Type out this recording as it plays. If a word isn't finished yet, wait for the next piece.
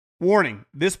Warning,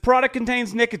 this product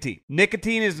contains nicotine.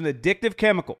 Nicotine is an addictive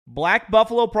chemical. Black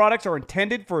Buffalo products are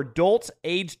intended for adults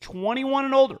aged 21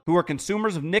 and older who are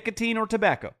consumers of nicotine or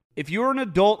tobacco. If you're an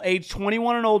adult aged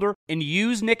 21 and older and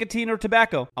use nicotine or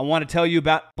tobacco, I want to tell you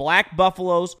about Black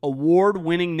Buffalo's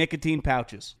award-winning nicotine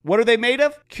pouches. What are they made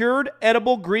of? Cured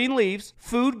edible green leaves,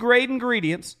 food-grade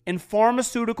ingredients, and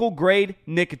pharmaceutical-grade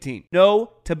nicotine.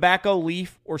 No tobacco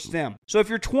leaf or stem. So if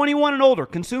you're 21 and older,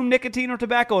 consume nicotine or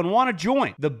tobacco, and want to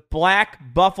join the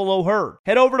Black Buffalo herd,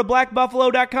 head over to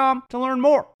blackbuffalo.com to learn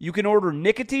more. You can order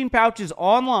nicotine pouches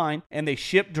online, and they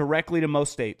ship directly to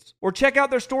most states. Or check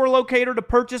out their store locator to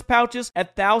purchase pouches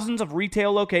at thousands of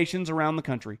retail locations around the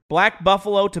country. Black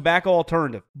Buffalo Tobacco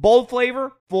Alternative. Bold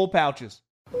flavor, full pouches.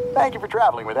 Thank you for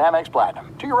traveling with Amex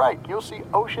Platinum. To your right, you'll see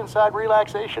oceanside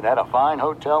relaxation at a fine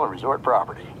hotel and resort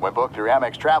property. When booked through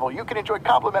Amex Travel, you can enjoy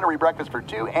complimentary breakfast for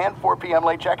 2 and 4 p.m.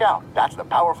 late checkout. That's the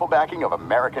powerful backing of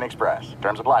American Express.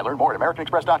 Terms apply. Learn more at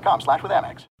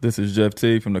americanexpress.com/withAmex. This is Jeff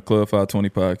T. from the Club 520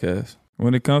 podcast.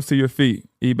 When it comes to your feet,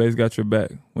 eBay's got your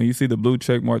back. When you see the blue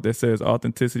check mark that says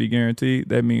authenticity guaranteed,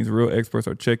 that means real experts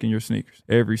are checking your sneakers.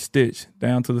 Every stitch,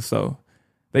 down to the sole.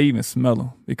 They even smell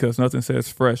them because nothing says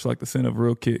fresh like the scent of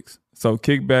real kicks. So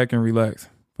kick back and relax.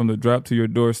 From the drop to your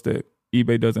doorstep,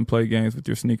 eBay doesn't play games with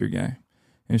your sneaker game.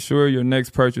 Ensure your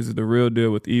next purchase is the real deal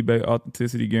with eBay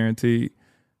Authenticity Guaranteed.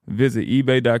 Visit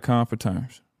ebay.com for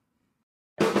terms.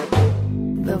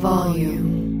 The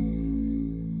Volume.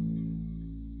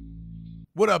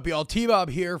 What up, y'all? T-Bob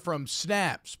here from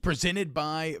Snaps, presented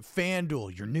by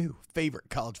FanDuel, your new favorite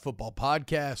college football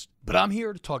podcast. But I'm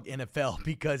here to talk NFL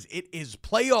because it is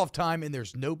playoff time, and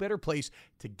there's no better place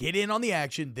to get in on the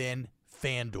action than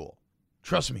FanDuel.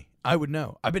 Trust me, I would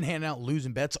know. I've been handing out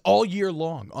losing bets all year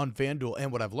long on FanDuel,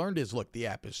 and what I've learned is, look, the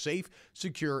app is safe,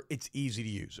 secure, it's easy to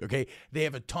use, okay? They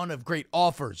have a ton of great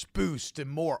offers, boosts,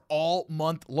 and more all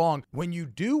month long. When you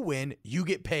do win, you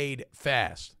get paid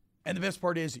fast. And the best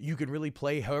part is you can really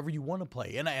play however you want to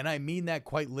play. And I mean that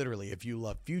quite literally. If you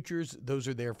love futures, those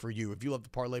are there for you. If you love to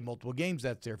parlay multiple games,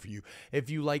 that's there for you. If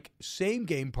you like same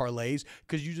game parlays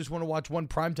because you just want to watch one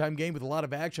primetime game with a lot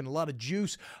of action, a lot of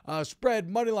juice, spread,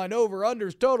 money line, over,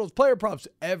 unders, totals, player props,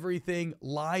 everything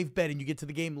live betting. You get to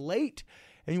the game late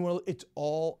and you want to, it's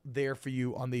all there for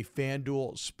you on the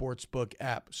FanDuel Sportsbook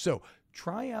app. So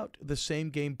try out the Same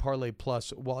Game Parlay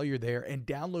Plus while you're there and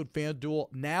download FanDuel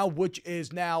now, which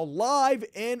is now live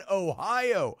in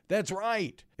Ohio. That's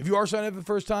right. If you are signing up for the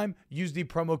first time, use the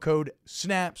promo code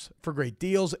SNAPS for great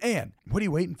deals. And what are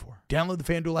you waiting for? Download the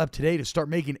FanDuel app today to start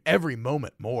making every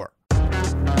moment more.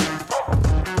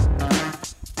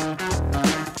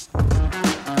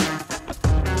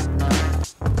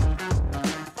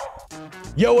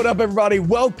 Yo, what up, everybody?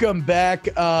 Welcome back.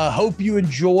 Hope you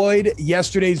enjoyed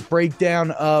yesterday's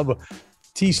breakdown of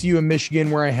TCU and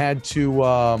Michigan, where I had to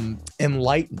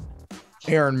enlighten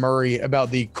Aaron Murray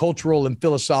about the cultural and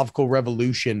philosophical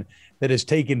revolution that has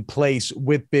taken place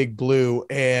with Big Blue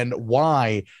and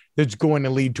why that's going to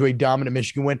lead to a dominant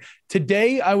Michigan win.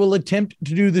 Today, I will attempt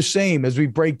to do the same as we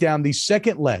break down the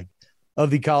second leg of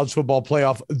the college football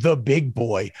playoff, the big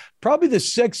boy, probably the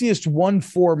sexiest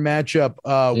 1-4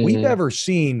 matchup we've ever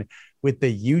seen with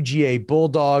the UGA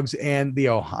Bulldogs and the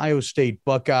Ohio State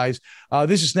Buckeyes.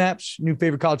 This is Snaps, new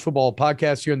favorite college football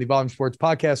podcast here on the Volume Sports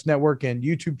Podcast Network and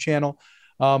YouTube channel.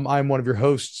 I'm one of your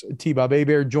hosts, T-Bob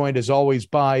Hebert, joined as always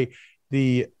by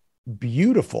the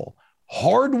beautiful,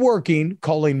 hardworking,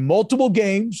 calling multiple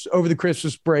games over the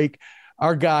Christmas break,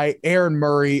 our guy, Aaron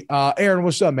Murray. Aaron,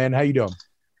 what's up, man? How you doing?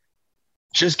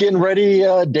 Just getting ready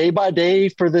day by day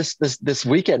for this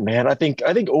weekend, man. I think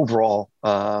overall,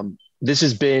 this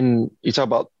has been, you talk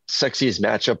about sexiest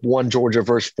matchup, 1 Georgia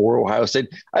versus 4 Ohio State.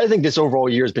 I think this overall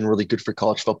year has been really good for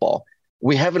college football.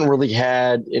 We haven't really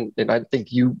had, and I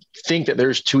think you think that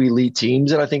there's 2 elite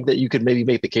teams, and I think that you could maybe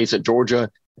make the case that Georgia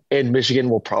and Michigan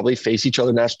will probably face each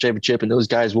other in the national championship, and those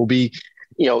guys will be,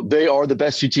 they are the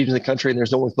best 2 teams in the country, and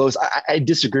there's no one close. I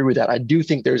disagree with that. I do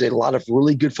think there's a lot of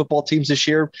really good football teams this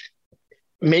year.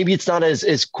 Maybe it's not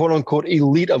as quote unquote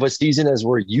elite of a season as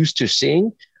we're used to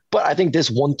seeing, but I think this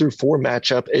 1 through 4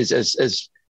 matchup is as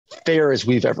fair as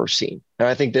we've ever seen. And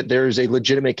I think that there's a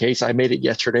legitimate case. I made it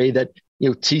yesterday that,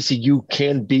 TCU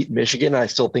can beat Michigan. I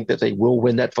still think that they will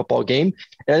win that football game.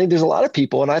 And I think there's a lot of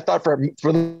people, and I thought for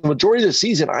the majority of the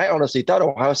season, I honestly thought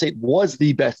Ohio State was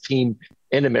the best team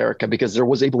in America because there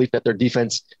was a belief that their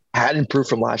defense had improved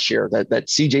from last year, that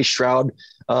CJ Stroud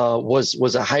was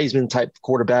a Heisman type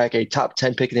quarterback, a top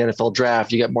 10 pick in the NFL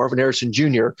draft. You got Marvin Harrison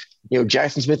Jr.,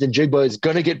 Jackson Smith and Jigba is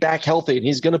going to get back healthy and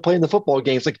he's going to play in the football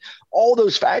games. Like all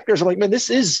those factors, I'm like, man, this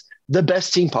is the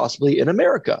best team possibly in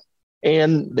America.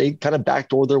 and they kind of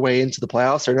backdoor their way into the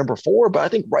playoffs. They're number 4, but I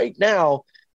think right now,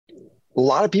 a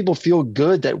lot of people feel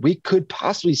good that we could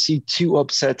possibly see 2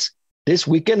 upsets this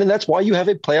weekend, and that's why you have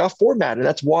a playoff format, and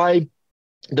that's why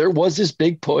there was this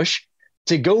big push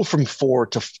to go from 4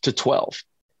 to 12,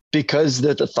 because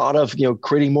the thought of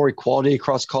creating more equality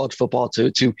across college football,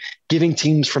 to giving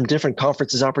teams from different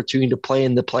conferences opportunity to play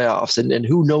in the playoffs, and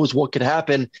who knows what could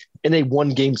happen in a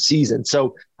 1-game season.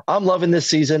 So I'm loving this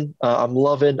season. I've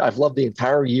loved the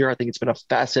entire year. I think it's been a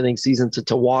fascinating season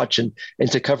to watch and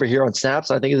to cover here on Snaps.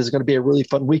 I think this is going to be a really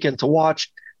fun weekend to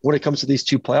watch when it comes to these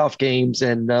 2 playoff games,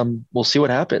 and we'll see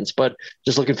what happens, but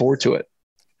just looking forward to it.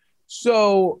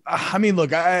 So, I mean,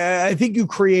 look, I think you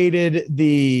created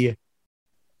the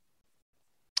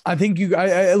 – I think you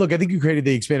created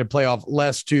the expanded playoff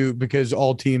less because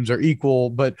all teams are equal,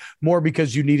 but more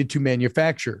because you needed to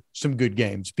manufacture some good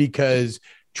games, because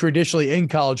traditionally in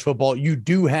college football, you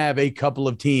do have a couple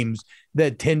of teams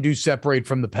that tend to separate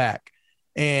from the pack.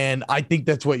 And I think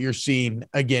that's what you're seeing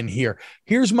again here.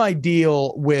 Here's my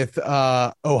deal with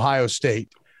Ohio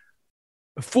State.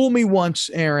 Fool me once,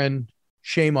 Aaron,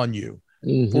 shame on you.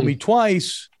 Mm-hmm. Fool me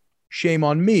twice, shame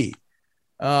on me.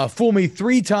 Fool me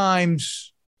 3 times,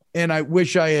 and I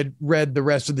wish I had read the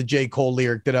rest of the J. Cole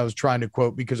lyric that I was trying to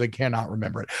quote, because I cannot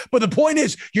remember it. But the point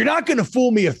is, you're not going to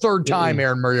fool me a 3rd time,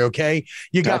 Aaron Murray, okay?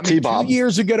 You got me 2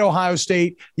 years ago at Ohio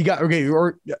State. You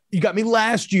got me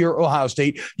last year, Ohio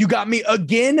State. You got me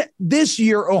again this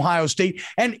year, Ohio State.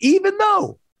 And even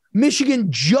though Michigan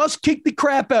just kicked the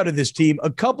crap out of this team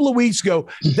a couple of weeks ago,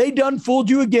 they done fooled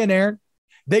you again, Aaron.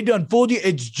 They done fooled you.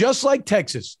 It's just like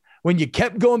Texas. When you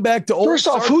kept going back to old. First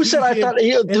off, who said I thought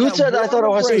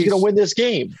Ohio State was going to win this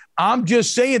game? I'm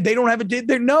just saying they don't have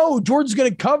a. No, Georgia's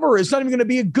going to cover. It's not even going to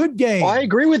be a good game. I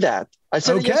agree with that. I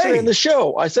said it yesterday in the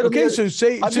show. I said okay. I'm just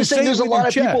saying there's a lot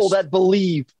of people that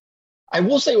believe. I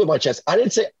will say it with my chest. I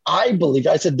didn't say I believe.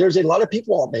 I said there's a lot of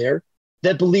people out there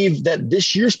that believe that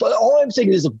this year's. All I'm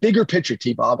saying is a bigger picture,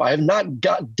 T-Bob. I have not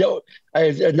had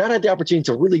the opportunity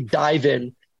to really dive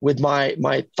in with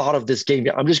my thought of this game.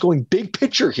 I'm just going big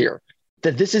picture here,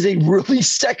 that this is a really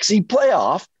sexy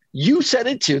playoff. You said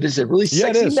it too. This is a really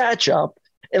sexy matchup,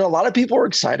 and a lot of people are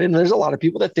excited, and there's a lot of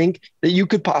people that think that you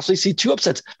could possibly see 2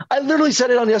 upsets. I literally said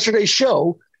it on yesterday's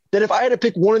show that if I had to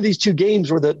pick one of these 2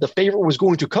 games where the favorite was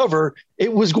going to cover,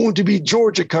 it was going to be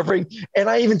Georgia covering. And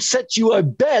I even set you a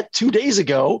bet 2 days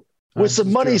ago with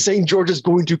some money saying Georgia's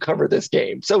going to cover this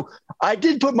game. So I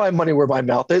did put my money where my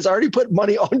mouth is. I already put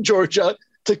money on Georgia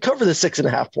to cover the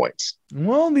 6.5 points.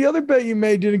 Well, the other bet you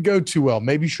made didn't go too well.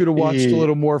 Maybe you should have watched a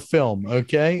little more film.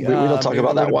 Okay. We don't talk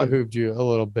about that one. Behooved you a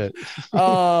little bit.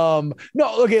 No,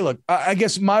 okay. Look, I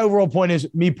guess my overall point is,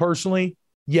 me personally,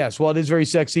 yes, while it is very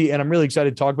sexy and I'm really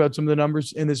excited to talk about some of the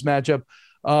numbers in this matchup,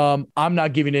 I'm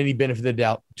not giving any benefit of the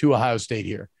doubt to Ohio State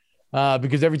here.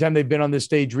 Because every time they've been on this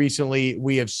stage recently,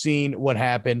 we have seen what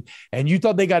happened. And you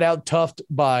thought they got out-toughed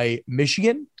by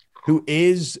Michigan, who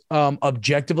is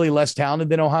objectively less talented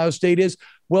than Ohio State is.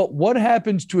 Well, what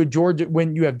happens to a Georgia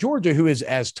when you have Georgia, who is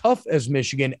as tough as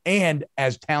Michigan and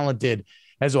as talented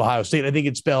as Ohio State? I think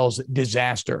it spells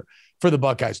disaster for the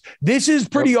Buckeyes. This is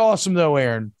pretty awesome, though,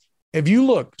 Aaron. If you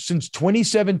look, since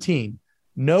 2017,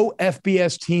 no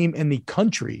FBS team in the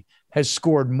country has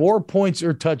scored more points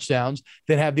or touchdowns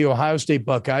than have the Ohio State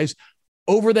Buckeyes.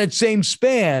 Over that same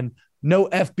span, no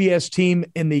FBS team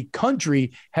in the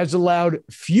country has allowed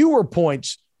fewer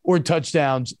points or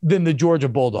touchdowns than the Georgia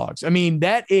Bulldogs. I mean,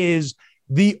 that is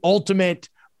the ultimate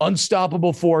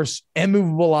unstoppable force,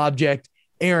 immovable object.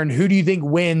 Aaron, who do you think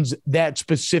wins that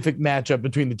specific matchup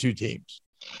between the 2 teams?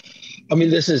 I mean,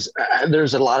 there's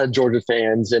a lot of Georgia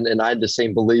fans, and I had the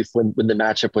same belief when the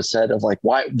matchup was said of like,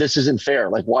 why this isn't fair.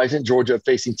 Like, why isn't Georgia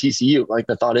facing TCU? Like,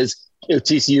 the thought is,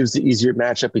 TCU is the easier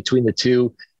matchup between the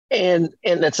 2. And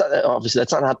that's obviously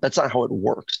that's not how it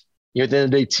works. At the end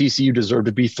of the day, TCU deserved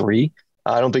to be 3.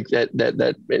 I don't think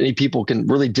that many people can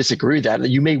really disagree with that.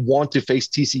 You may want to face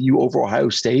TCU over Ohio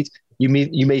State. You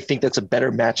may think that's a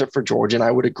better matchup for Georgia, and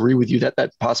I would agree with you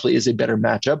that possibly is a better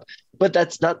matchup. But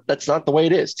that's not the way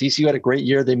it is. TCU had a great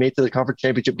year. They made it to the conference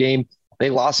championship game.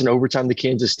 They lost in overtime to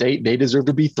Kansas State. They deserve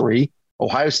to be 3.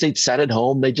 Ohio State sat at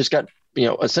home. They just got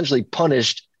essentially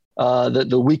punished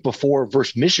the week before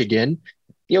versus Michigan.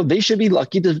 They should be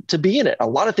lucky to be in it. A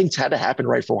lot of things had to happen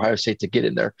right for Ohio State to get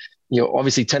in there.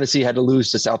 Obviously Tennessee had to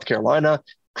lose to South Carolina.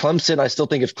 Clemson, I still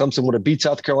think if Clemson would have beat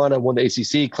South Carolina and won the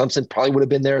ACC, Clemson probably would have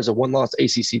been there as a 1-loss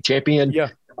ACC champion. Yeah.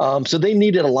 So they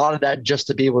needed a lot of that just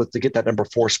to be able to get that number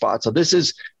 4 spot. So this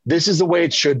is the way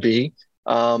it should be.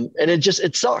 And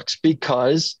it sucks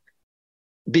because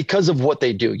because of what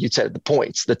they do. You said the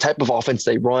points, the type of offense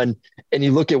they run, and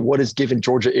you look at what has given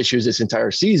Georgia issues this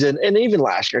entire season and even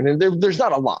last year. And there's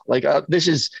not a lot. Like this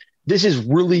is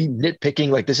really nitpicking.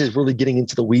 Like this is really getting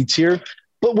into the weeds here.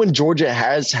 But when Georgia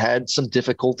has had some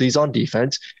difficulties on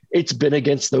defense, it's been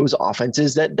against those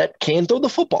offenses that can throw the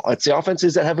football. It's the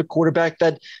offenses that have a quarterback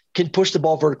that can push the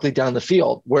ball vertically down the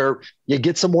field, where you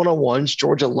get some one-on-ones.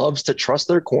 Georgia loves to trust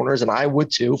their corners, and I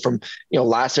would too, from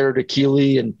Lassiter to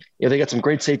Keeley, and they got some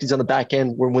great safeties on the back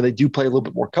end when they do play a little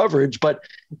bit more coverage. But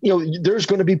there's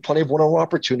going to be plenty of one-on-one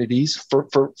opportunities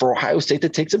for Ohio State to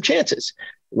take some chances.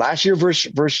 Last year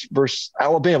versus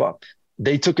Alabama,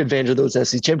 they took advantage of those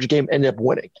SEC championship game, ended up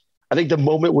winning. I think the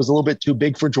moment was a little bit too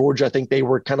big for Georgia. I think they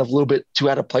were kind of a little bit too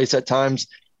out of place at times.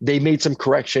 They made some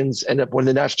corrections, ended up winning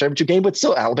the national championship game, but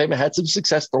still Alabama had some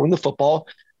success throwing the football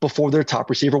before their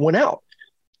top receiver went out.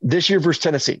 This year versus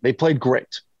Tennessee, they played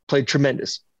great, played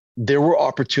tremendous. There were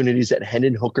opportunities that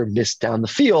Hendon Hooker missed down the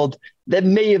field that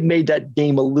may have made that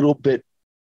game a little bit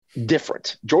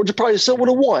different. Georgia probably still would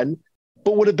have won,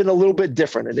 but would have been a little bit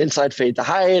different. An inside fade to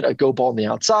Hyatt, a go ball on the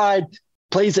outside,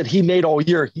 plays that he made all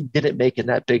year, he didn't make in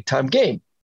that big-time game.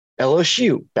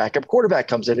 LSU, backup quarterback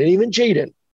comes in, and even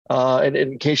Jaden,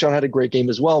 and Kayshawn had a great game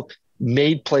as well,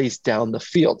 made plays down the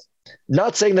field.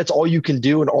 Not saying that's all you can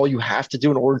do and all you have to do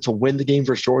in order to win the game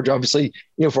versus Georgia. Obviously,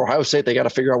 for Ohio State, they got to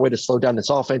figure out a way to slow down this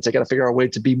offense. They got to figure out a way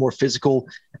to be more physical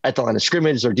at the line of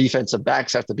scrimmage. Their defensive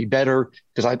backs have to be better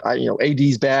because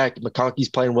AD's back, McConkey's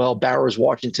playing well, Bowers,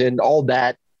 Washington, all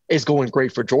that is going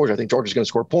great for Georgia. I think Georgia's going to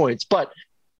score points, but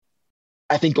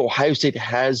I think Ohio State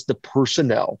has the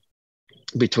personnel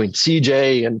between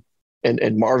CJ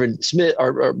and Marvin Smith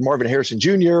or Marvin Harrison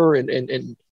Jr.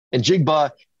 and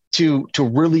Jigba to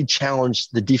really challenge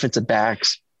the defensive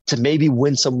backs to maybe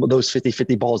win some of those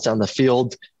 50-50 balls down the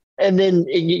field. And then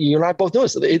you and I both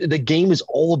notice the game is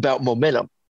all about momentum.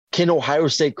 Can Ohio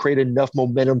State create enough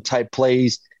momentum type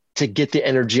plays to get the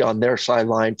energy on their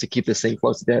sideline to keep this thing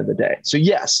close at the end of the day? So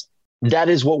yes, that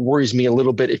is what worries me a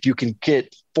little bit. If you can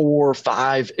get 4 or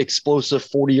 5 explosive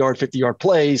 40-yard, 50-yard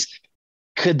plays,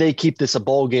 could they keep this a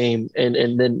ball game? And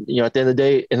then, at the end of the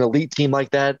day, an elite team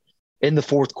like that in the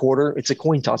fourth quarter, it's a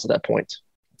coin toss at that point.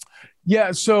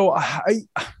 Yeah. So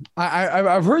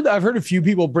I've heard a few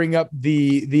people bring up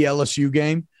the LSU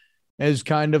game as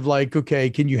kind of like, okay,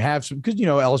 can you have some, because,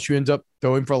 LSU ends up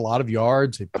throwing for a lot of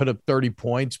yards. They put up 30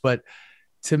 points, but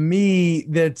to me,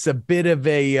 that's a bit of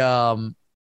a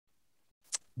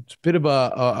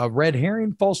red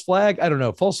herring, false flag. I don't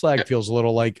know. False flag feels a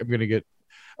little like I'm going to get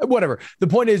whatever. The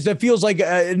point is that feels like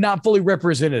not fully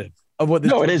representative of what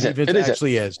this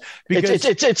actually is. Because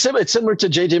it's similar to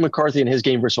JJ McCarthy and his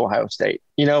game versus Ohio State.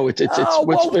 It's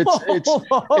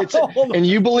and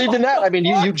you believed in that. I mean,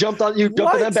 you jumped on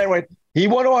that bandwagon. He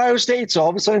won Ohio State, so all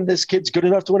of a sudden this kid's good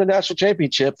enough to win a national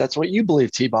championship. That's what you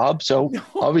believe, T-Bob. So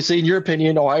obviously, in your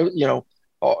opinion,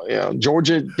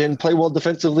 Georgia didn't play well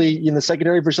defensively in the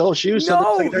secondary versus LSU. So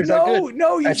the secondary's not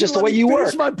good. That's just the way you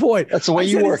work. My point. That's the way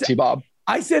you work, T-Bob.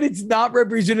 I said it's not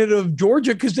representative of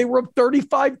Georgia because they were up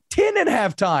 35-10 at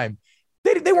halftime.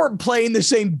 They weren't playing the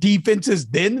same defenses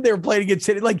then. They were playing against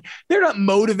City. Like, they're not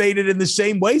motivated in the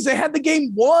same ways. They had the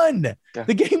game won. Yeah.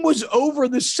 The game was over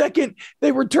the second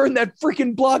they returned that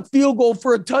freaking blocked field goal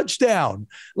for a touchdown.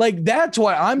 Like, that's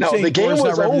why I'm saying the game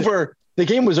was over. The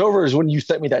game was over is when you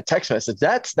sent me that text message.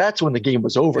 That's when the game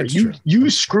was over. You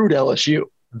screwed LSU.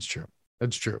 That's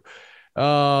true.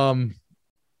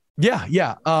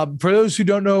 Yeah. For those who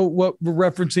don't know what we're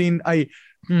referencing,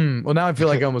 well, now I feel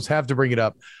like I almost have to bring it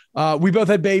up. We both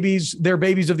had babies. They're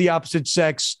babies of the opposite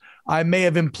sex. I may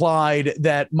have implied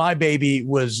that my baby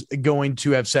was going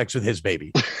to have sex with his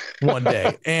baby one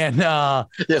day. And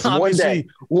yes, one day,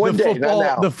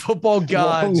 the football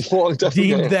gods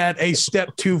deemed that a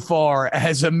step too far,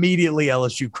 as immediately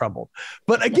LSU crumbled.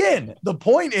 But again, the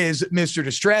point is, Mr.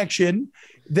 Distraction,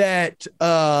 that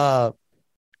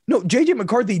JJ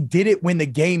McCarthy did it when the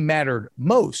game mattered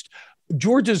most.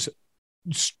 Georgia's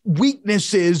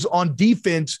weaknesses on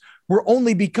defense were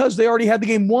only because they already had the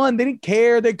game won. They didn't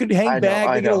care. They could hang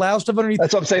back. They could allow stuff underneath.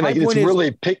 That's what I'm saying. Like,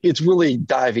 it's really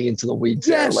diving into the weeds.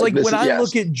 Yes. Like when I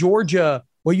look at Georgia,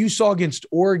 what you saw against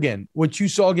Oregon, what you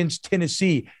saw against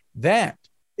Tennessee, that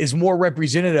is more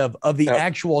representative of the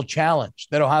actual challenge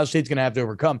that Ohio State's going to have to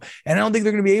overcome. And I don't think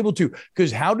they're going to be able to,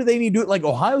 because how do they need to do it? Like,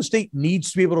 Ohio State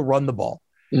needs to be able to run the ball.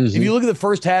 Mm-hmm. If you look at the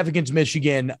first half against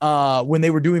Michigan, when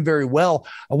they were doing very well,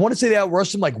 I want to say they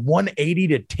outrushed them like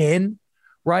 180-10,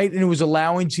 right? And it was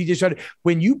allowing CJ Stroud.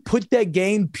 When you put that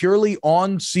game purely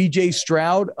on CJ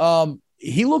Stroud,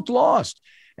 he looked lost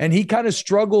and he kind of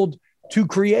struggled to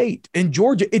create. In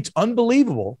Georgia, it's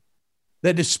unbelievable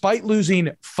that despite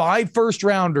losing 5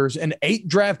 first-rounders and 8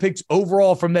 draft picks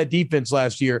overall from that defense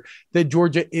last year, that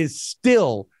Georgia is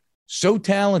still so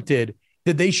talented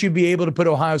that they should be able to put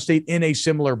Ohio State in a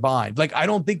similar bind. Like, I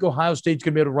don't think Ohio State's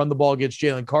going to be able to run the ball against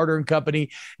Jalen Carter and company.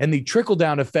 And the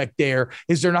trickle-down effect there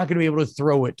is they're not going to be able to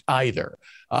throw it either.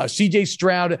 CJ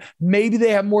Stroud, maybe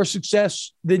they have more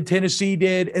success than Tennessee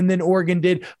did and then Oregon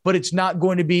did, but it's not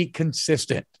going to be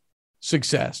consistent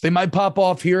success. They might pop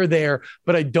off here or there,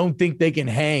 but I don't think they can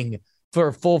hang for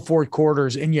a full 4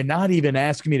 quarters. And you're not even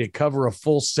asking me to cover a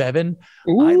full 7.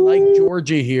 Ooh. I like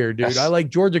Georgia here, dude. Yes. I like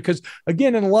Georgia because,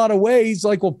 again, in a lot of ways,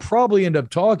 like we'll probably end up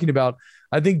talking about,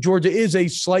 I think Georgia is a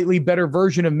slightly better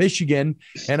version of Michigan.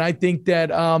 And I think that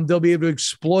they'll be able to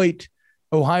exploit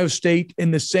Ohio State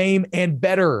in the same and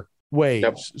better ways.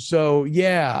 Yep. So,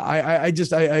 yeah,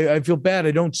 I feel bad.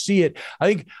 I don't see it.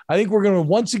 I think we're going to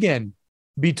once again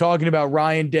be talking about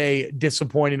Ryan Day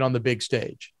disappointing on the big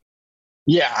stage.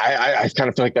 Yeah, I kind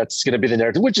of feel like that's going to be the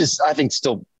narrative, which is, I think,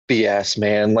 still BS,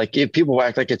 man. Like, if people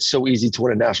act like it's so easy to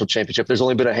win a national championship, there's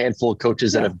only been a handful of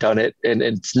coaches that have done it, and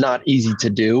it's not easy to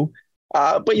do.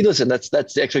 But you listen, that's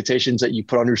the expectations that you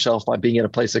put on yourself by being in a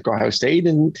place like Ohio State.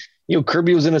 And,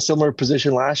 Kirby was in a similar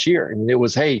position last year. And it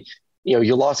was, hey,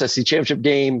 you lost that SEC championship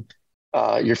game.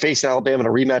 You're facing Alabama in a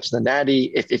rematch in the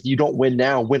Natty. If you don't win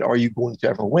now, when are you going to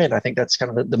ever win? I think that's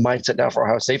kind of the mindset now for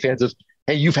Ohio State fans is,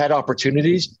 hey, you've had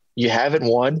opportunities. You haven't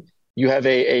won. You have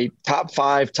a top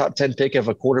 5, top 10 pick of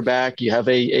a quarterback. You have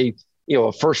a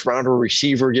first rounder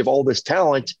receiver. You have all this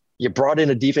talent. You brought in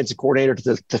a defensive coordinator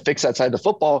to fix that side of the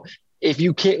football. If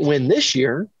you can't win this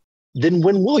year, then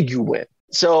when will you win?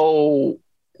 So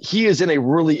he is in a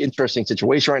really interesting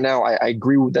situation right now. I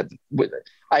agree with that.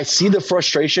 I see the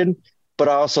frustration, but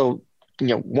I also,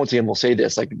 once again, we'll say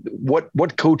this, like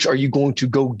what coach are you going to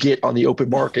go get on the open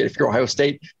market if you're Ohio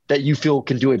State that you feel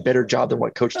can do a better job than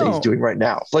what Coach Day is doing right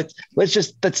now? So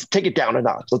let's take it down a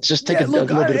notch. Let's just take a little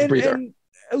bit of a breather.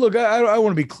 Look, I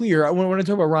want to be clear. When I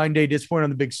talk about Ryan Day disappointing on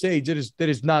the big stage, that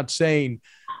is not saying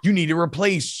you need to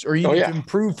replace or you need to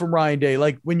improve from Ryan Day.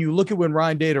 Like, when you look at when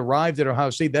Ryan Day had arrived at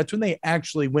Ohio State, that's when they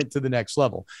actually went to the next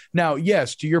level. Now,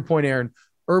 yes, to your point, Aaron,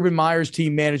 Urban Meyer's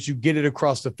team managed to get it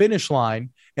across the finish line,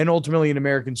 and ultimately in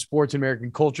American sports and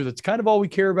American culture, that's kind of all we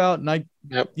care about. And I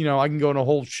can go on a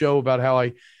whole show about how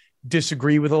I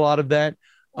disagree with a lot of that.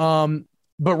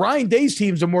 But Ryan Day's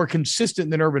teams are more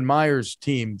consistent than Urban Meyer's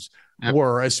teams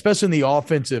were, especially in the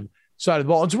offensive side of the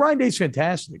ball. And so Ryan Day's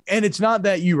fantastic. And it's not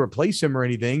that you replace him or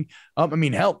anything.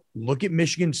 Hell, look at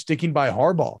Michigan sticking by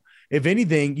Harbaugh. If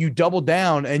anything, you double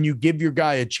down and you give your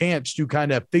guy a chance to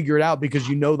kind of figure it out because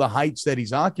you know the heights that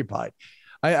he's occupied.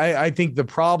 I think the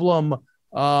problem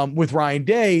with Ryan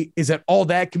Day is that all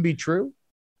that can be true,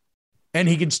 and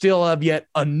he can still have yet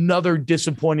another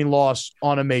disappointing loss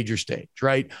on a major stage,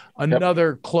 right?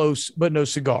 Another close but no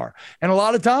cigar. And a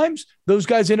lot of times those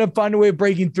guys end up finding a way of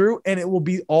breaking through, and it will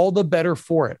be all the better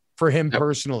for it, for him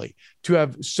personally, to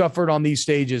have suffered on these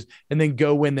stages and then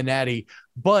go win the Natty.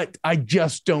 But I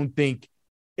just don't think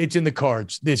it's in the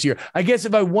cards this year. I guess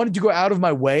if I wanted to go out of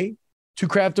my way to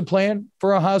craft a plan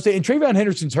for Ohio State, and Travion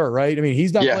Henderson's hurt, right? I mean,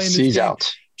 he's not playing this game. He's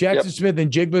out. Jackson Smith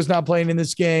and Jigba's not playing in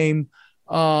this game.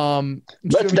 That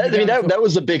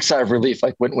was a big sigh of relief.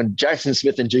 Like when Jackson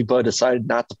Smith and Jigba decided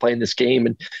not to play in this game,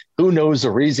 and who knows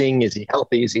the reasoning? Is he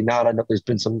healthy? Is he not? I know there's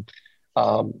been some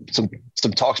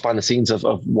talks behind the scenes of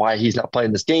why he's not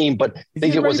playing this game, but I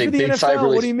think it was a big sigh of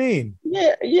relief. What do you mean?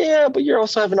 Yeah, but you're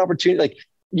also having an opportunity. Like,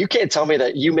 you can't tell me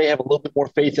that you may have a little bit more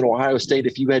faith in Ohio State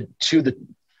if you had two of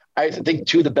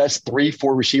the best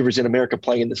 3-4 receivers in America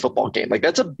playing in this football game. Like,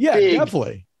 that's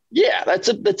definitely. Yeah, that's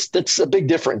a big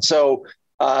difference. So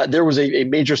there was a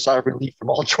major sigh of relief from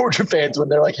all Georgia fans when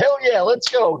they're like, hell yeah, let's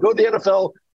go to the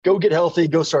NFL, go get healthy,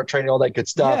 go start training, all that good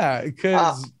stuff. Yeah,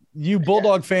 because you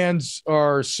Bulldog fans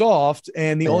are soft,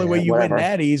 and the only way you win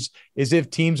natties is if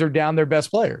teams are down their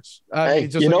best players.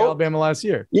 It's just like Alabama last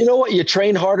year. You know what? You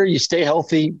train harder, you stay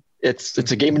healthy. It's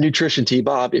a game of nutrition,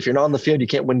 T-Bob. If you're not on the field, you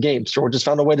can't win games. Georgia's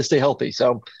found a way to stay healthy.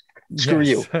 So screw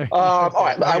you. All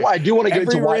right. I do want to get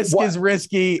into risk is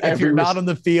risky. If you're not on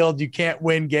the field, you can't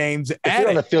win games. If you're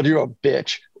on the field, you're a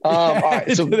bitch. All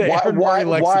right. So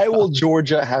why will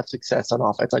Georgia have success on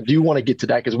offense? I do want to get to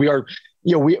that because we are,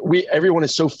 everyone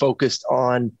is so focused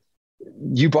on,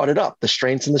 you brought it up, the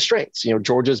strengths and the strengths.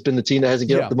 Georgia's been the team that hasn't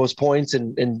given up the most points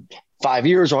in 5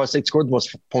 years. Ohio State scored the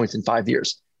most points in 5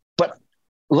 years. But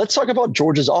let's talk about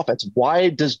Georgia's offense. Why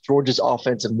does Georgia's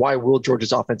offense and why will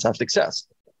Georgia's offense have success?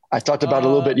 I talked about it a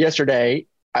little bit yesterday.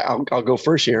 I'll go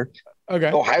first here.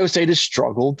 Okay. Ohio State has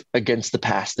struggled against the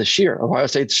pass this year. Ohio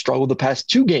State struggled the past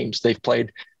 2 games they've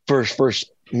played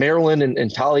first Maryland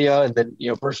and Talia, and then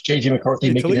versus JJ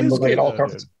McCarthy, making him look like an all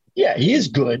conference. Yeah, he is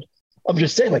good. I'm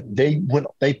just saying, like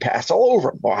they passed all over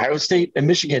him. Ohio State and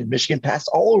Michigan passed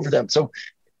all over them. So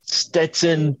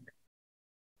Stetson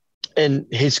and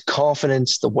his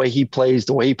confidence, the way he plays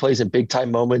in big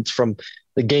time moments, from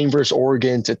the game versus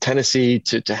Oregon to Tennessee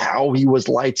to how he was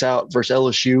lights out versus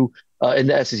LSU in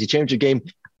the SEC championship game.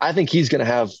 I think he's going to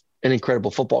have an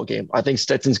incredible football game. I think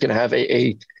Stetson's going to have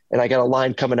and I got a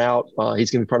line coming out.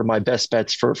 He's going to be part of my best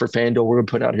bets for FanDuel. We're going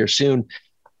to put out here soon.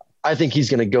 I think he's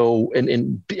going to go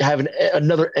and have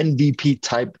another MVP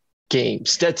type game.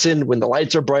 Stetson, when the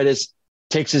lights are brightest,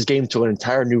 takes his game to an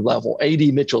entire new level. AD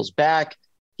Mitchell's back.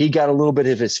 He got a little bit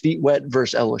of his feet wet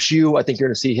versus LSU. I think you're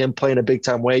going to see him play in a big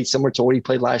time way, similar to what he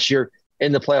played last year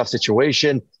in the playoff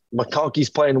situation. McConkey's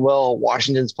playing well.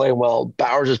 Washington's playing well.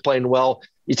 Bowers is playing well.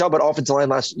 You talk about offensive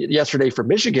line yesterday for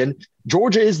Michigan.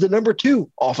 Georgia is the number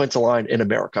 2 offensive line in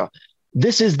America.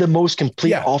 This is the most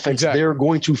complete offense they're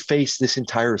going to face this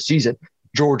entire season.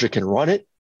 Georgia can run it.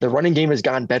 The running game has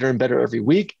gotten better and better every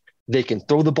week. They can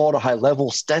throw the ball to high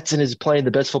level. Stetson is playing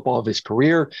the best football of his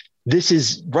career. This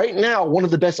is right now one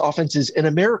of the best offenses in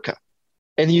America.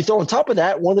 And you throw on top of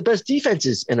that one of the best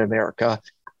defenses in America.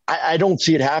 I don't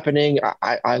see it happening.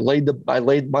 I laid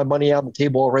my money out on the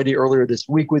table already earlier this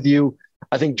week with you.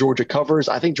 I think Georgia covers.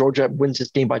 I think Georgia wins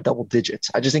this game by double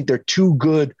digits. I just think they're too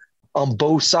good on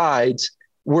both sides.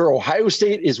 Where Ohio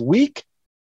State is weak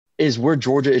is where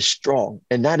Georgia is strong.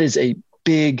 And that is a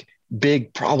big,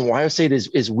 big problem. Ohio State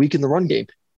is weak in the run game.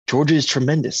 Georgia is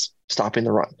tremendous stopping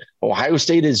the run. Ohio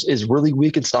State is really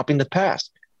weak in stopping the pass.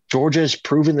 Georgia has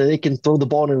proven that they can throw the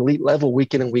ball at an elite level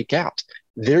week in and week out.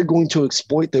 They're going to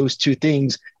exploit those two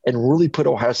things and really put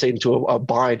Ohio State into a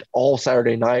bind all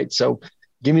Saturday night. So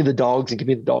give me the dogs and give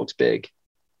me the dogs big.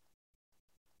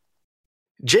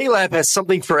 JLab has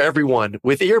something for everyone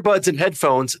with earbuds and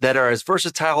headphones that are as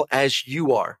versatile as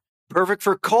you are. Perfect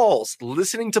for calls,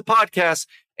 listening to podcasts,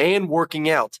 and working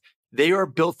out. They are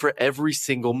built for every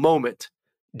single moment.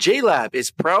 JLab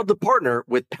is proud to partner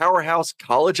with Powerhouse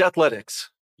College Athletics,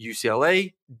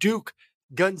 UCLA, Duke,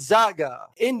 Gonzaga,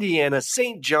 Indiana,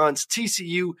 St. John's,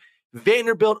 TCU,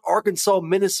 Vanderbilt, Arkansas,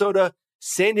 Minnesota,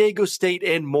 San Diego State,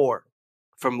 and more.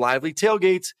 From lively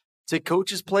tailgates to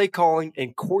coaches' play calling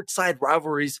and courtside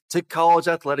rivalries to college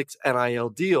athletics NIL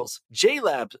deals,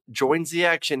 JLab joins the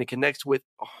action and connects with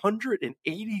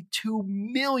 182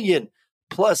 million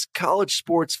plus college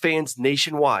sports fans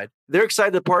nationwide. They're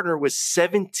excited to partner with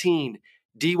 17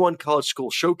 D1 college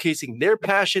schools, showcasing their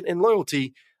passion and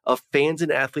loyalty of fans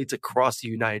and athletes across the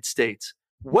United States.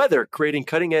 Whether creating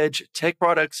cutting-edge tech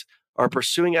products or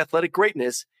pursuing athletic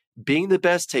greatness, being the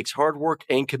best takes hard work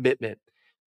and commitment.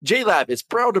 JLab is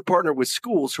proud to partner with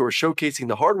schools who are showcasing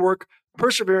the hard work,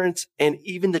 perseverance, and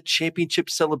even the championship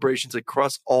celebrations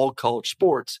across all college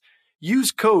sports.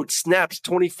 Use code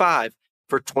SNAPS25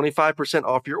 for 25%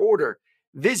 off your order.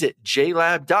 Visit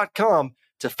JLab.com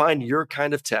to find your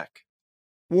kind of tech.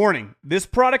 Warning, this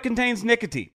product contains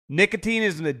nicotine. Nicotine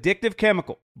is an addictive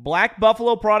chemical. Black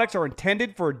Buffalo products are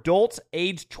intended for adults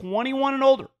aged 21 and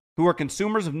older who are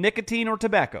consumers of nicotine or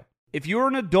tobacco. If you're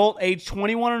an adult aged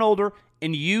 21 and older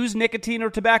and use nicotine or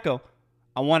tobacco,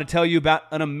 I want to tell you about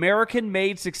an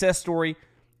American-made success story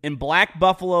in Black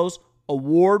Buffalo's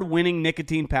award-winning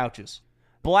nicotine pouches.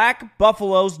 Black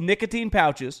Buffalo's nicotine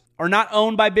pouches are not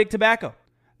owned by Big Tobacco.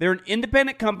 They're an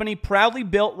independent company proudly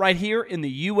built right here in the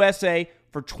USA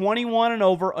for 21 and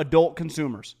over adult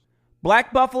consumers.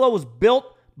 Black Buffalo was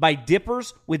built by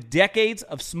dippers with decades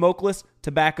of smokeless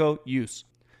tobacco use.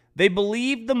 They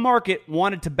believed the market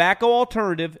wanted tobacco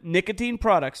alternative nicotine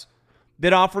products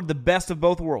that offered the best of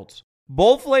both worlds.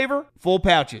 Bold flavor, full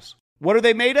pouches. What are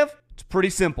they made of? It's pretty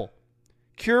simple.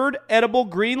 Cured edible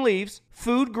green leaves,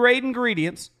 food-grade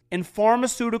ingredients, and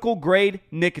pharmaceutical-grade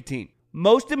nicotine.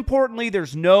 Most importantly,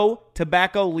 there's no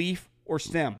tobacco leaf or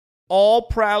stem. All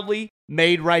proudly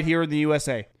made right here in the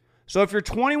USA. So if you're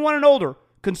 21 and older,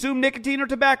 consume nicotine or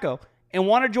tobacco, and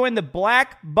want to join the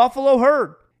Black Buffalo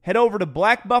herd, head over to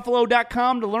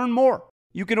blackbuffalo.com to learn more.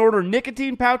 You can order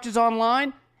nicotine pouches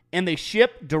online, and they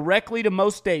ship directly to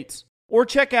most states. Or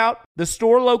check out the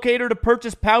store locator to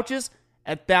purchase pouches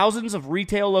at thousands of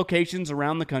retail locations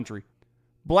around the country.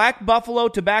 Black Buffalo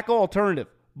Tobacco Alternative.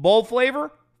 Bold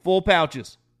flavor, full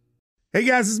pouches. Hey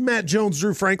guys, this is Matt Jones,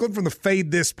 Drew Franklin from the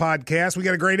Fade This podcast. We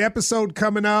got a great episode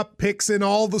coming up, picks in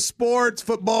all the sports,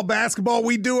 football, basketball,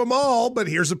 we do them all, but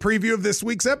here's a preview of this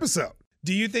week's episode.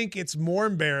 Do you think it's more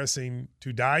embarrassing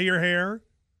to dye your hair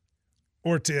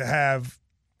or to have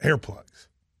hair plugs?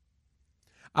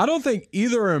 I don't think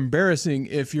either are embarrassing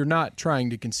if you're not trying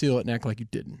to conceal it and act like you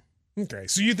didn't. Okay,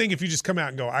 so you think if you just come out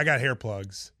and go, I got hair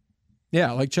plugs.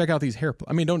 Yeah, like check out these hair.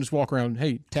 I mean, don't just walk around,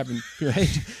 hey, tapping,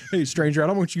 hey, stranger, I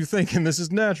don't want you thinking this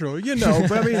is natural, But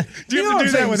I mean, do you have to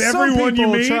do that with everyone you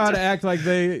meet? Try to act like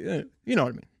they, you know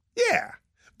what I mean? Yeah,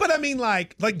 but I mean,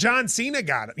 like John Cena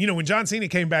got it. When John Cena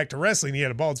came back to wrestling, he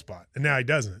had a bald spot, and now he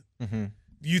doesn't. Mm-hmm.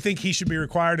 You think he should be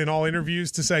required in all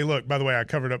interviews to say, "Look, by the way, I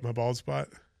covered up my bald spot"?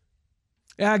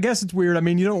 Yeah, I guess it's weird. I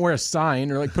mean, you don't wear a sign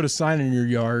or put a sign in your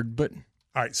yard, but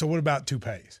all right. So what about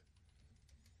toupees?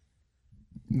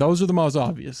 Those are the most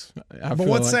obvious. But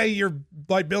let's say you're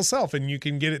like Bill Self and you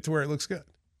can get it to where it looks good.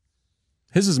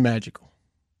 His is magical.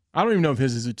 I don't even know if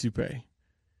his is a toupee.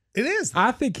 It is.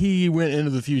 I think he went into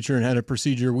the future and had a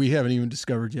procedure we haven't even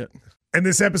discovered yet. And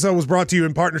this episode was brought to you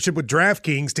in partnership with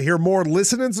DraftKings. To hear more,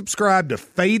 listen and subscribe to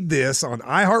Fade This on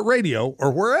iHeartRadio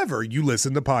or wherever you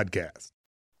listen to podcasts.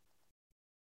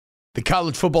 The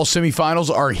college football semifinals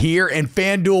are here, and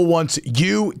FanDuel wants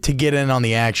you to get in on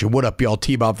the action. What up, y'all?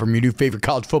 T-Bob from your new favorite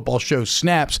college football show,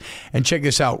 Snaps. And check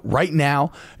this out. Right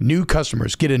now, new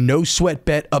customers get a no-sweat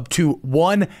bet up to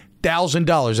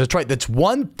 $1,000. That's right. That's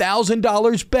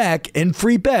 $1,000 back in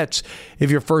free bets if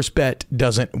your first bet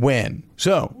doesn't win.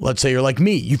 So let's say you're like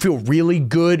me. You feel really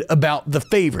good about the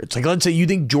favorites. Like, let's say you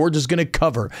think Georgia's going to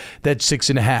cover that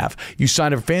 6.5. You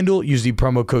sign up for FanDuel, use the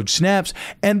promo code SNAPS,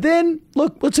 and then,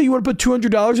 look, let's say you want to put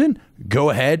 $200 in. Go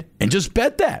ahead and just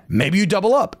bet that. Maybe you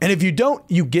double up. And if you don't,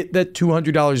 you get that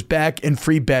 $200 back in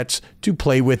free bets to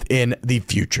play with in the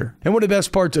future. And one of the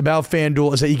best parts about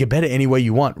FanDuel is that you can bet it any way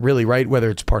you want, really, right?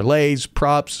 Whether it's parlays,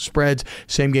 props, spreads,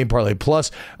 same game parlay plus,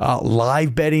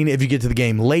 live betting if you get to the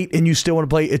game late and you still want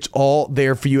to play, it's all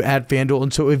there for you at FanDuel.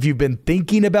 And so if you've been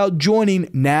thinking about joining,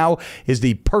 now is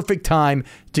the perfect time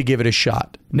to give it a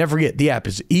shot. Never forget, the app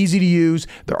is easy to use.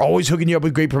 They're always hooking you up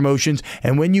with great promotions.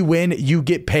 And when you win, you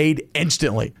get paid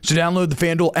instantly. So download the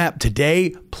FanDuel app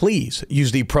today. Please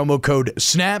use the promo code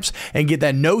SNAPS and get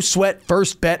that no-sweat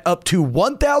first bet up to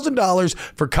 $1,000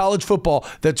 for college football.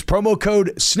 That's promo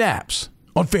code SNAPS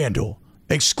on FanDuel,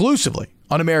 exclusively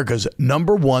on America's #1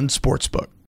 sportsbook.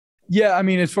 Yeah, I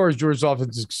mean, as far as Georgia's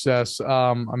offensive success,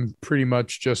 I'm pretty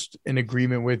much just in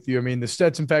agreement with you. I mean, the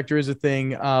Stetson factor is a thing,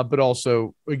 but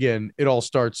also, again, it all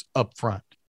starts up front,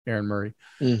 Aaron Murray.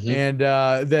 Mm-hmm. And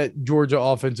that Georgia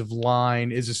offensive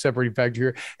line is a separating factor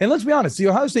here. And let's be honest, the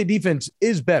Ohio State defense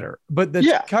is better, but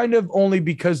that's kind of only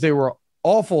because they were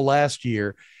awful last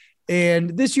year.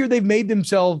 And this year they've made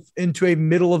themselves into a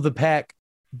middle-of-the-pack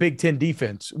Big Ten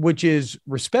defense, which is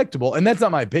respectable. And that's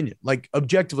not my opinion. Like,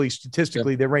 objectively,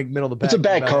 statistically, they rank middle of the pack. It's a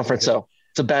bad conference, though.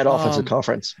 It's a bad offensive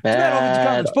conference. Bad offensive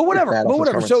conference. But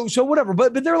whatever. So whatever.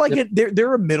 But they're like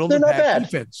they're a middle of the pack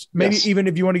defense. Maybe even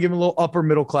if you want to give them a little upper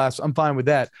middle class, I'm fine with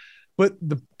that. But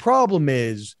the problem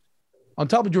is, on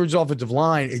top of Georgia's offensive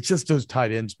line, it's just those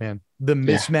tight ends, man. The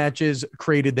mismatches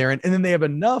created there. And then they have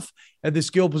enough at the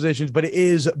skill positions, but it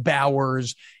is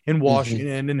Bowers in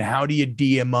Washington. And how do you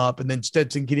D him up? And then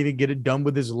Stetson can even get it done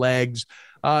with his legs.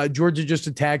 Georgia just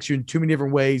attacks you in too many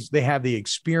different ways. They have the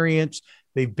experience.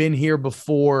 They've been here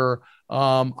before.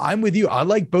 I'm with you. I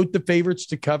like both the favorites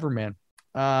to cover, man.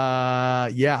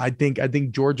 I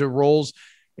think Georgia rolls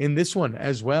in this one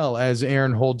as well, as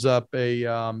Aaron holds up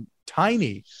a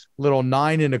tiny little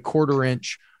 9 1/4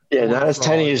 inch. Yeah, not as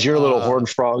tiny as your little horned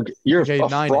frog. You're a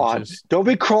fraud. Inches. Don't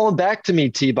be crawling back to me,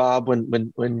 T-Bob,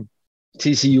 when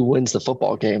TCU wins the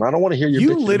football game. I don't want to hear your.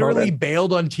 You literally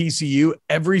bailed on TCU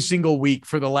every single week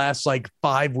for the last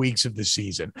 5 weeks of the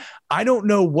season. I don't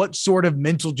know what sort of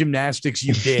mental gymnastics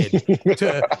you did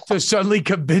to suddenly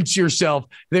convince yourself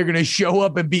they're going to show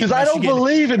up and beat. Because I don't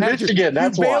believe in Michigan.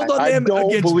 That's why. You bailed on them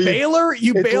against Baylor.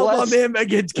 You bailed on them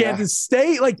against Kansas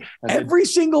State. Every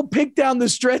single pick down the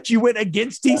stretch, you went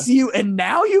against TCU, and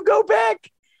now you go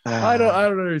back. I don't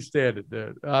understand it,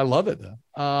 dude. I love it though.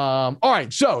 All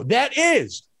right, so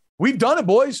we've done it,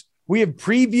 boys. We have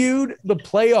previewed the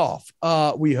playoff.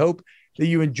 We hope that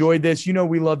you enjoyed this. You know,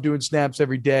 we love doing snaps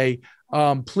every day.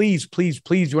 Please, you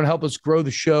want to help us grow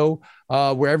the show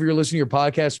wherever you're listening to your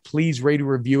podcast. Please rate and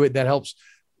review it. That helps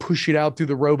push it out through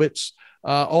the robots.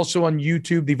 Also on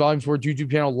YouTube, the Volume Sports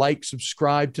YouTube channel.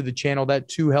 Subscribe to the channel. That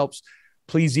too helps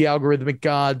please the algorithmic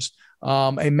gods.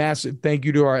 A massive thank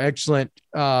you to our excellent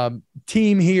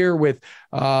team here with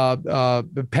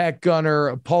Pat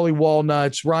Gunner, Paulie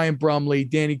Walnuts, Ryan Brumley,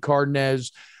 Danny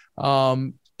Cardenas,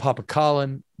 Papa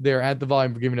Colin there at the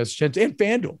Volume for giving us a chance, and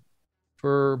FanDuel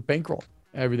for bankroll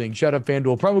everything. Shout out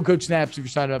FanDuel. Promo code SNAPS if you're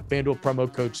signing up. FanDuel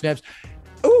promo code SNAPS.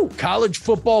 Ooh, college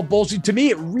football bowl season. To me,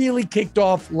 it really kicked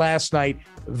off last night.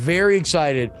 Very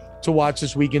excited to watch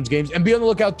this weekend's games and be on the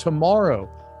lookout tomorrow,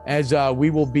 as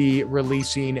we will be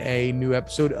releasing a new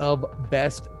episode of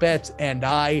Best Bets, and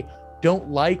I don't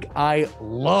like, I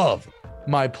love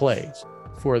my plays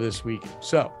for this weekend.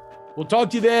 So we'll talk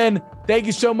to you then. Thank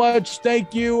you so much.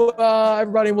 Thank you,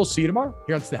 everybody. And we'll see you tomorrow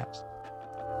here on Snaps.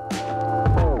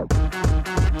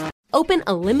 Open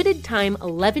a limited-time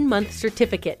 11-month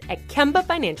certificate at Kemba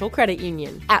Financial Credit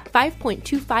Union. At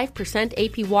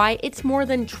 5.25% APY, it's more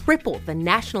than triple the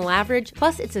national average,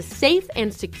 plus it's a safe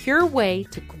and secure way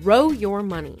to grow your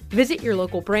money. Visit your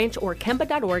local branch or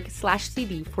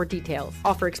kemba.org/cb for details.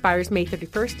 Offer expires May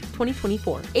 31st,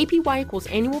 2024. APY equals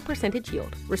annual percentage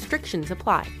yield. Restrictions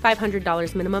apply.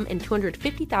 $500 minimum and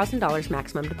 $250,000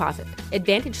 maximum deposit.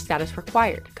 Advantage status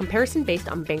required. Comparison based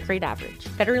on bank rate average.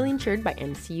 Federally insured by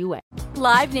NCUA.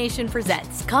 Live Nation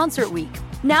presents Concert Week.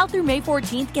 Now through May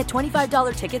 14th, get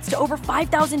 $25 tickets to over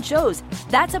 5,000 shows.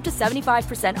 That's up to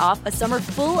 75% off a summer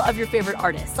full of your favorite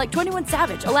artists like 21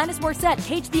 Savage, Alanis Morissette,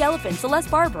 Cage the Elephant, Celeste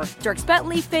Barber, Dierks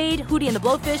Bentley, Fade, Hootie and the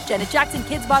Blowfish, Janet Jackson,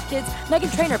 Kids Bop Kids,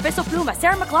 Meghan Trainor, Peso Pluma,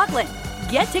 Sarah McLachlan.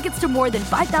 Get tickets to more than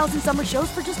 5,000 summer shows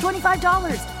for just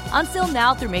 $25. Until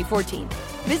now through May 14th.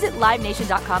 Visit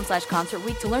LiveNation.com/Concert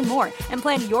Week to learn more and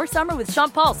plan your summer with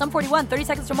Sean Paul, Sum 41, 30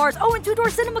 Seconds to Mars, and Two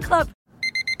Door Cinema Club.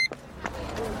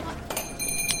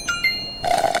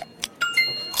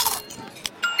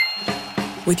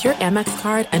 With your Amex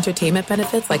card, entertainment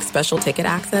benefits like special ticket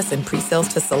access and pre-sales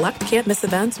to select can't-miss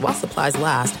events while supplies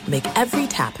last make every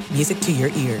tap music to your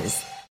ears.